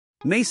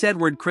Mayce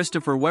Edward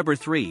Christopher Webber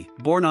III,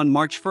 born on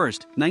March 1,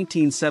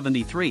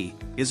 1973,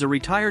 is a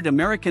retired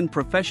American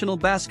professional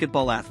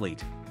basketball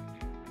athlete.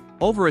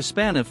 Over a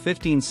span of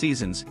 15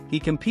 seasons, he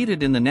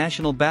competed in the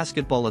National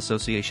Basketball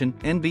Association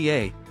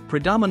 (NBA),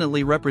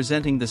 predominantly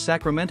representing the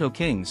Sacramento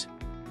Kings.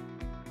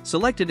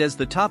 Selected as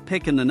the top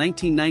pick in the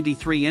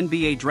 1993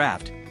 NBA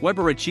Draft,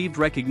 Webber achieved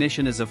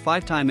recognition as a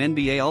five-time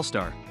NBA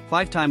All-Star,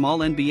 five-time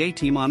All-NBA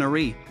Team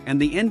honoree,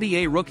 and the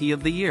NBA Rookie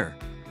of the Year.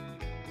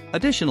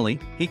 Additionally,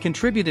 he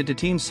contributed to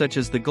teams such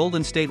as the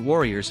Golden State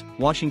Warriors,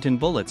 Washington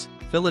Bullets,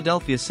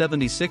 Philadelphia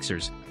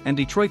 76ers, and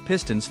Detroit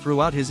Pistons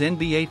throughout his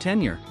NBA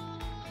tenure.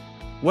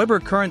 Webber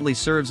currently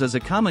serves as a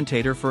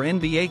commentator for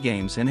NBA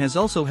games and has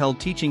also held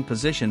teaching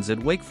positions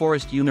at Wake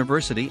Forest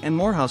University and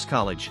Morehouse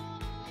College.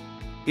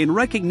 In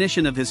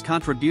recognition of his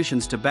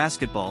contributions to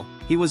basketball,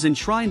 he was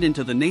enshrined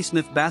into the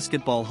Naismith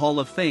Basketball Hall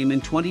of Fame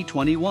in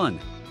 2021.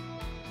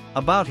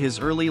 About his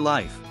early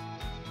life.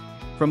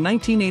 From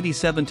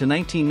 1987 to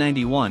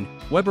 1991,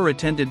 Webber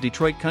attended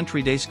Detroit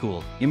Country Day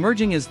School,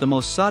 emerging as the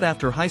most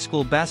sought-after high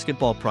school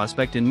basketball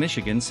prospect in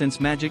Michigan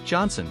since Magic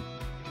Johnson.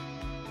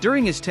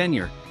 During his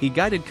tenure, he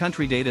guided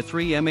Country Day to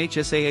 3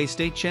 MHSAA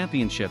state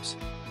championships.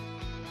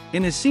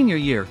 In his senior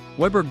year,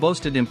 Webber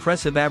boasted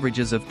impressive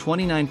averages of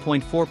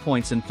 29.4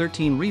 points and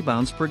 13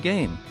 rebounds per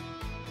game.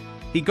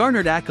 He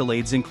garnered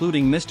accolades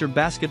including Mr.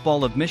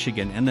 Basketball of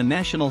Michigan and the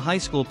National High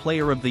School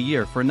Player of the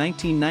Year for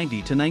 1990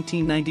 to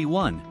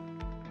 1991.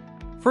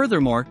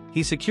 Furthermore,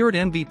 he secured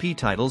MVP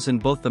titles in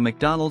both the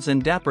McDonald's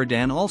and Dapper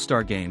Dan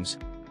All-Star Games.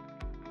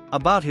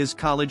 About his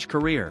college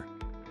career.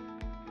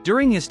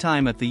 During his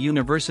time at the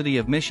University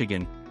of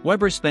Michigan,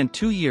 Webber spent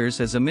 2 years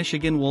as a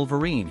Michigan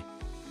Wolverine.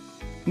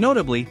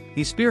 Notably,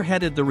 he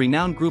spearheaded the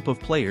renowned group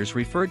of players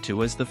referred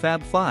to as the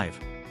Fab Five.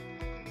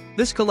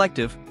 This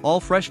collective,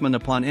 all freshmen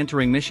upon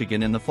entering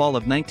Michigan in the fall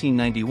of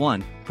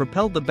 1991,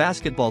 propelled the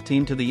basketball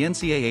team to the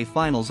NCAA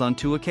Finals on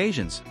 2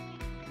 occasions.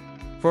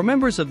 For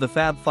members of the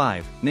Fab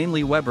Five,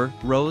 namely Webber,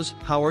 Rose,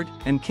 Howard,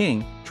 and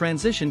King,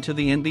 transitioned to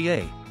the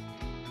NBA.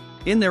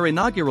 In their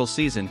inaugural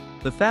season,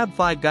 the Fab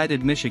Five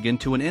guided Michigan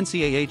to an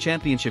NCAA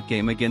championship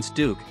game against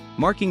Duke,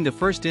 marking the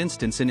first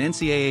instance in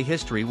NCAA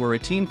history where a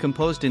team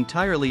composed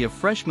entirely of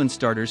freshman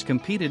starters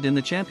competed in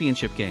the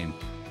championship game.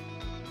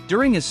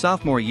 During his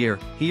sophomore year,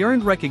 he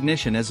earned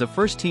recognition as a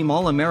first-team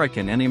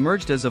All-American and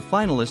emerged as a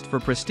finalist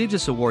for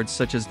prestigious awards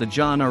such as the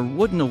John R.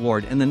 Wooden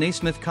Award and the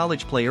Naismith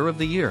College Player of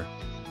the Year.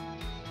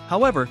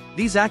 However,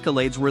 these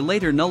accolades were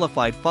later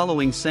nullified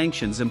following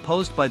sanctions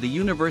imposed by the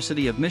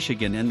University of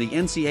Michigan and the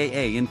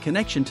NCAA in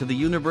connection to the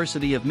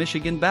University of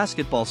Michigan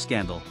basketball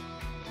scandal.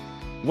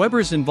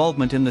 Webber's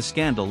involvement in the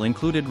scandal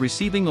included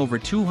receiving over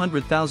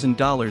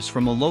 $200,000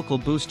 from a local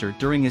booster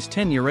during his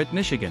tenure at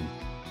Michigan.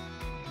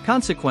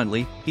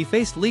 Consequently, he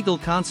faced legal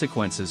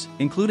consequences,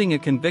 including a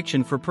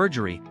conviction for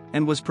perjury,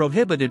 and was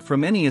prohibited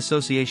from any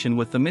association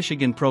with the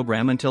Michigan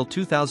program until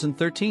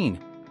 2013.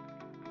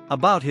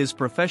 About his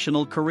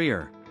professional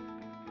career.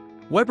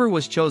 Webber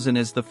was chosen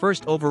as the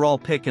first overall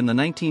pick in the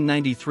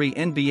 1993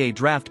 NBA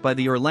Draft by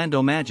the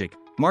Orlando Magic,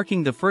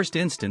 marking the first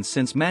instance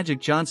since Magic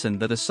Johnson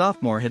that a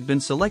sophomore had been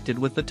selected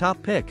with the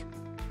top pick.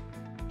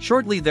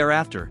 Shortly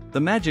thereafter,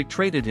 the Magic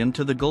traded him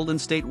to the Golden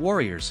State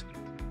Warriors.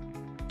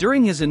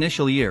 During his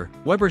initial year,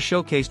 Webber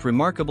showcased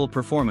remarkable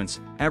performance,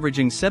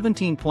 averaging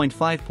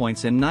 17.5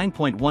 points and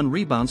 9.1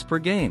 rebounds per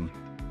game.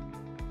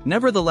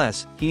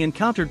 Nevertheless, he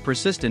encountered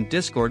persistent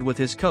discord with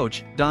his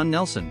coach, Don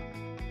Nelson.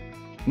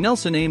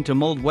 Nelson aimed to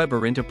mold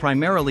Webber into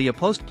primarily a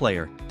post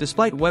player,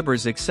 despite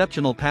Webber's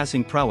exceptional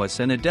passing prowess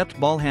and adept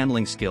ball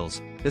handling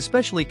skills,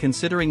 especially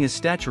considering his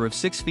stature of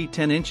 6 feet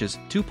 10 inches,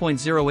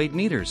 2.08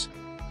 meters.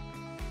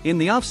 In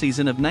the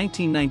offseason of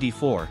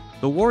 1994,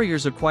 the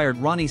Warriors acquired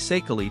Ronnie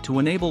Sakeli to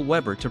enable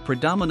Webber to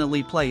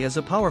predominantly play as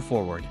a power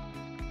forward.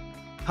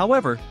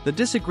 However, the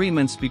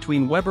disagreements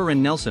between Webber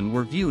and Nelson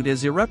were viewed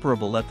as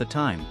irreparable at the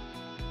time.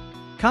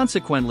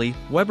 Consequently,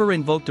 Webber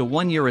invoked a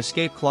 1-year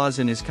escape clause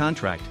in his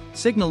contract,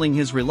 signaling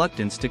his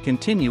reluctance to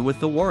continue with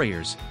the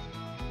Warriors.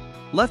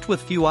 Left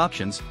with few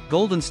options,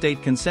 Golden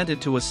State consented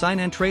to a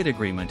sign-and-trade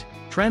agreement,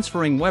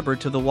 transferring Webber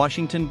to the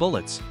Washington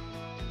Bullets.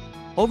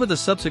 Over the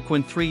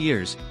subsequent 3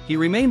 years, he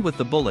remained with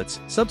the Bullets,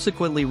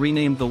 subsequently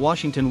renamed the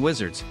Washington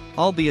Wizards,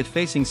 albeit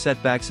facing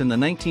setbacks in the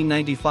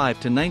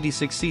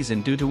 1995-96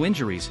 season due to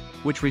injuries,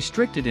 which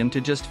restricted him to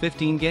just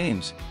 15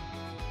 games.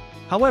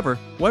 However,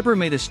 Webber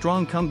made a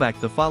strong comeback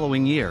the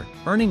following year,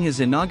 earning his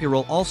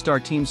inaugural All-Star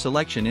team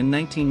selection in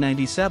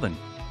 1997.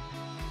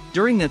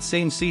 During that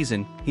same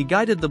season, he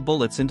guided the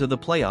Bullets into the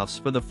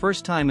playoffs for the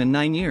first time in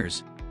 9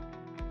 years.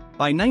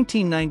 By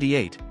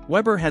 1998,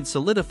 Webber had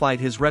solidified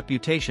his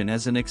reputation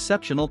as an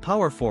exceptional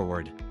power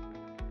forward.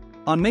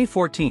 On May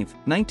 14,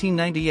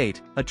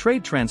 1998, a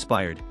trade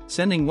transpired,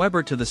 sending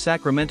Webber to the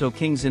Sacramento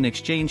Kings in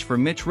exchange for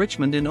Mitch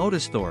Richmond and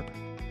Otis Thorpe.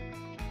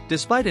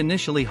 Despite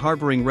initially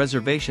harboring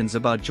reservations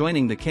about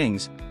joining the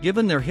Kings,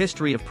 given their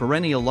history of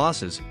perennial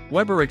losses,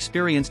 Webber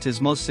experienced his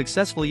most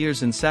successful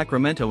years in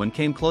Sacramento and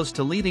came close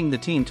to leading the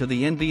team to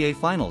the NBA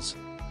Finals.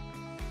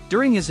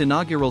 During his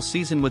inaugural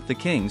season with the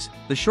Kings,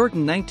 the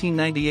shortened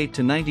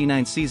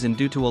 1998-99 season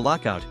due to a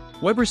lockout,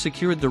 Webber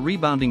secured the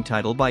rebounding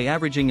title by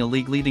averaging a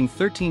league-leading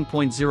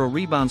 13.0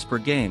 rebounds per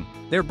game,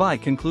 thereby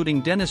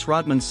concluding Dennis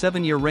Rodman's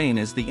 7-year reign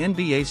as the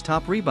NBA's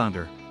top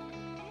rebounder.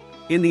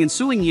 In the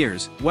ensuing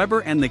years,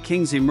 Webber and the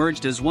Kings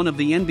emerged as one of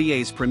the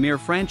NBA's premier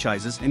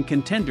franchises and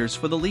contenders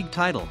for the league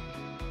title.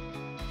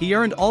 He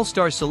earned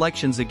All-Star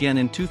selections again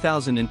in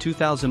 2000 and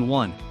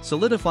 2001,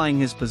 solidifying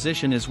his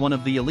position as one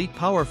of the elite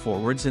power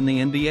forwards in the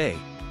NBA.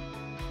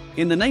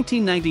 In the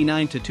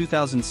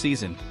 1999-2000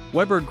 season,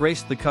 Webber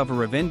graced the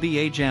cover of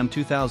NBA Jam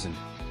 2000.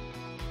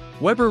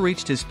 Webber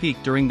reached his peak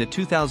during the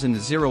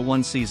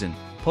 2000-01 season,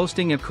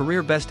 posting a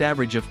career-best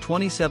average of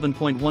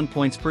 27.1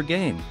 points per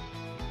game.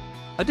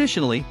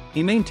 Additionally,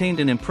 he maintained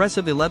an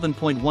impressive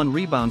 11.1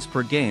 rebounds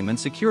per game and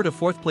secured a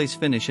fourth-place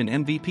finish in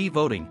MVP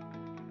voting.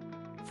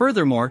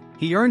 Furthermore,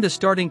 he earned a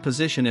starting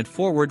position at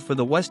forward for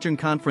the Western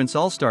Conference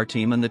All-Star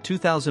team in the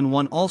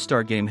 2001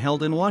 All-Star Game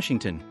held in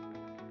Washington.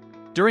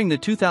 During the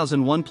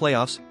 2001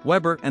 playoffs,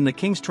 Webber and the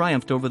Kings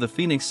triumphed over the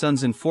Phoenix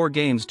Suns in 4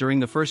 games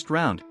during the first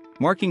round,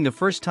 marking the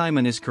first time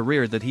in his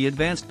career that he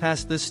advanced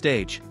past this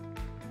stage.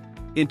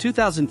 In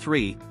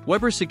 2003,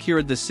 Webber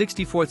secured the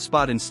 64th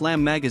spot in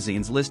Slam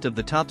magazine's list of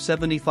the top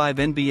 75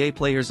 NBA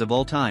players of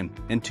all time,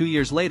 and 2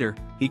 years later,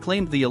 he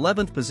claimed the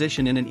 11th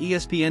position in an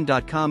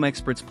ESPN.com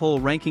experts poll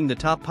ranking the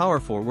top power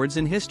forwards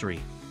in history.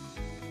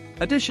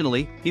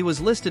 Additionally, he was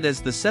listed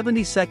as the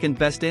 72nd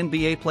best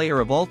NBA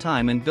player of all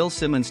time in Bill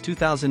Simmons'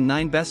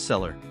 2009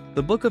 bestseller,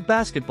 The Book of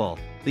Basketball,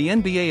 the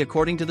NBA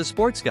According to the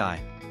Sports Guy.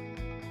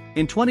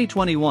 In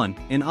 2021,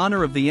 in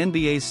honor of the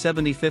NBA's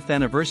 75th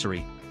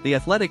anniversary, The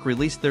Athletic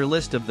released their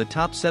list of the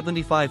top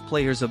 75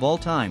 players of all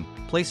time,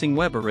 placing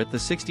Webber at the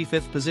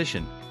 65th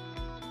position.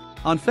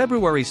 On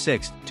February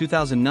 6,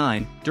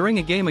 2009, during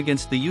a game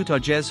against the Utah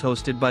Jazz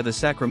hosted by the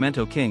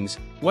Sacramento Kings,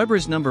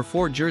 Webber's number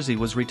 4 jersey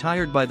was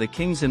retired by the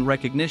Kings in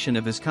recognition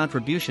of his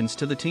contributions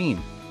to the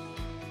team.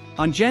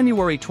 On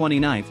January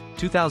 29,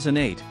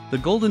 2008, the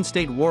Golden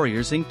State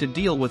Warriors inked a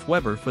deal with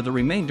Webber for the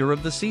remainder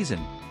of the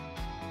season.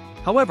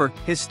 However,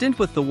 his stint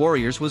with the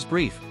Warriors was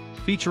brief,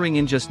 featuring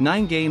in just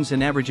 9 games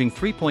and averaging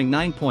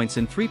 3.9 points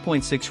and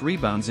 3.6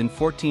 rebounds in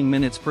 14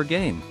 minutes per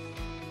game.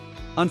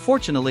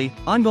 Unfortunately,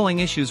 ongoing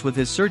issues with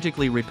his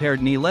surgically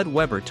repaired knee led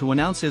Webber to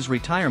announce his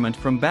retirement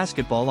from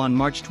basketball on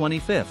March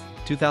 25,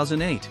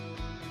 2008.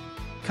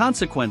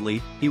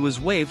 Consequently, he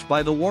was waived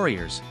by the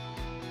Warriors.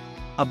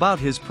 About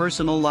his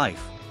personal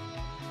life.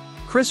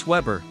 Chris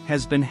Webber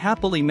has been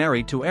happily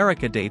married to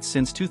Erica Dates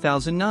since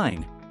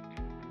 2009.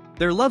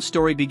 Their love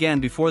story began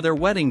before their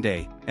wedding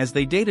day, as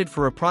they dated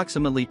for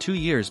approximately 2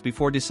 years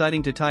before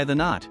deciding to tie the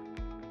knot.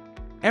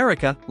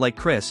 Erica, like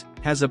Chris,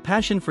 has a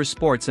passion for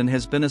sports and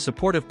has been a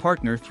supportive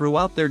partner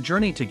throughout their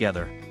journey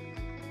together.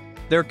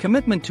 Their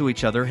commitment to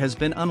each other has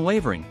been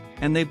unwavering,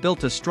 and they've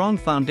built a strong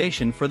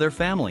foundation for their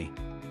family.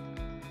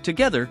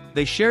 Together,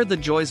 they shared the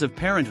joys of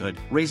parenthood,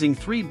 raising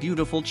 3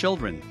 beautiful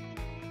children.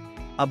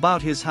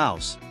 About his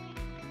house.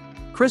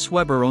 Chris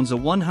Webber owns a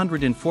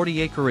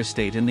 140-acre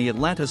estate in the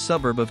Atlanta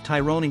suburb of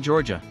Tyrone,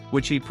 Georgia,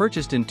 which he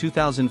purchased in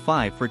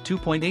 2005 for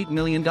 $2.8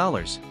 million.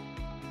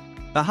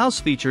 The house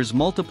features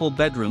multiple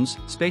bedrooms,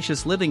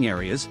 spacious living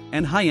areas,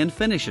 and high-end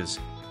finishes.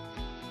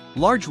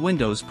 Large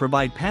windows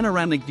provide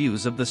panoramic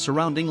views of the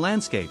surrounding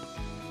landscape.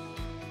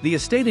 The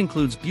estate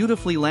includes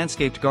beautifully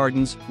landscaped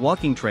gardens,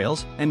 walking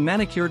trails, and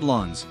manicured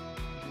lawns.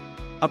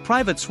 A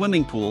private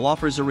swimming pool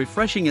offers a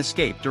refreshing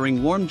escape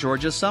during warm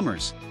Georgia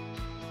summers.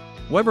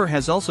 Webber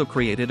has also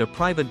created a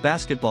private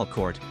basketball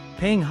court,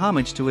 paying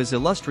homage to his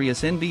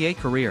illustrious NBA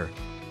career.